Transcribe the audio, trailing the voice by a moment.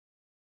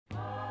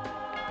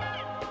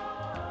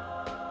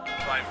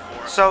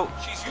5'4". So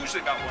She's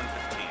usually about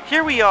 115.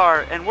 here we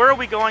are, and where are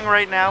we going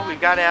right now? We've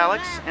got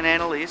Alex and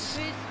Annalise.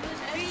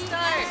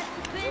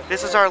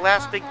 This is our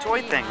last big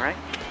toy thing, right?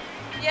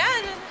 Yeah,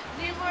 and then a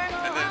few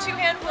more, 2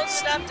 handfuls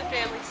stuffed to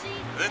families.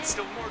 And then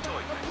still more toy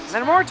things. And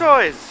then more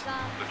toys.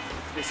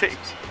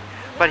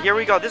 But here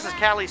we go. This is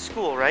Callie's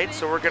school, right?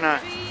 So we're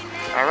gonna.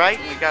 All right,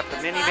 we got the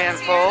minivan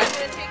full. I'm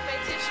gonna take my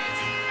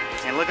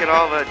tissues. And look at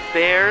all the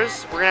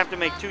bears. We're gonna have to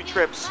make 2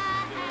 trips.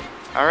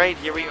 All right,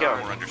 here we go.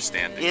 More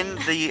understanding. In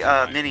the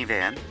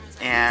minivan,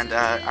 and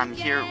I'm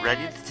here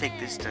ready to take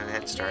this to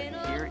Head Start.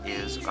 Here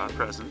is our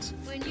presents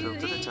filled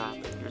to the top.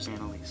 Here's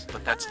Annalise.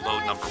 But that's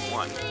load number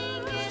 1.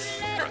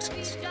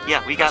 Presents.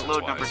 Yeah, we got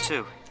load number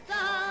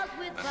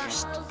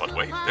Presents-wise. 2. But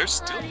wait, there's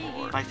still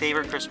more. My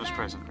favorite Christmas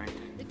present, right?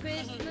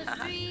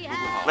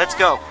 Let's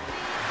go.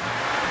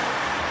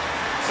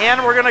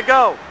 And we're gonna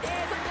go.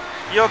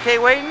 You okay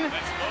waiting? That's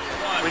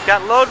load 1. We've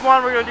got load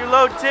 1, we're gonna do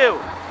load 2.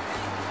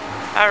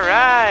 All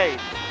right.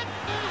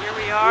 Here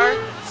we are,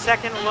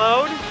 second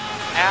load.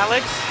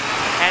 Alex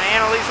and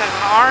Annalise has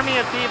an army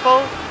of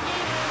people.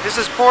 This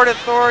is Port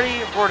Authority,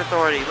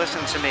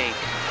 listen to me.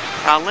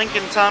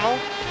 Lincoln Tunnel.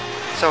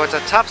 So it's a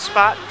tough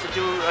spot to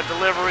do a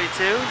delivery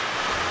to.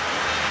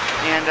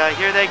 And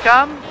here they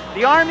come.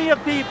 The army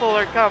of people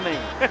are coming.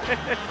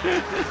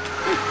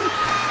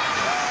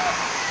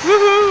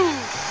 Woohoo!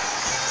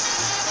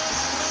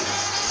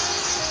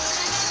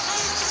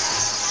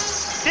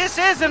 This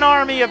is an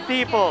army of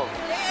people.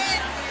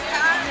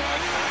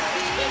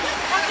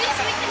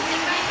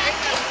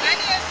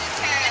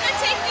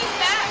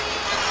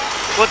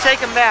 We'll take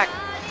them back.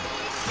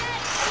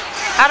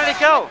 How did it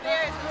go?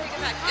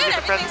 Good,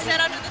 everything's set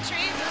under the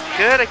trees.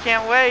 Good, I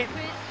can't wait.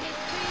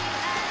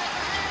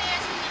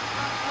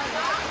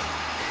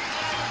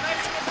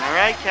 All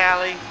right,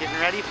 Callie, getting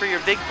ready for your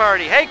big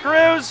party. Hey,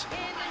 Cruz,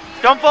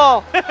 don't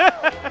fall.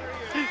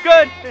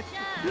 Good.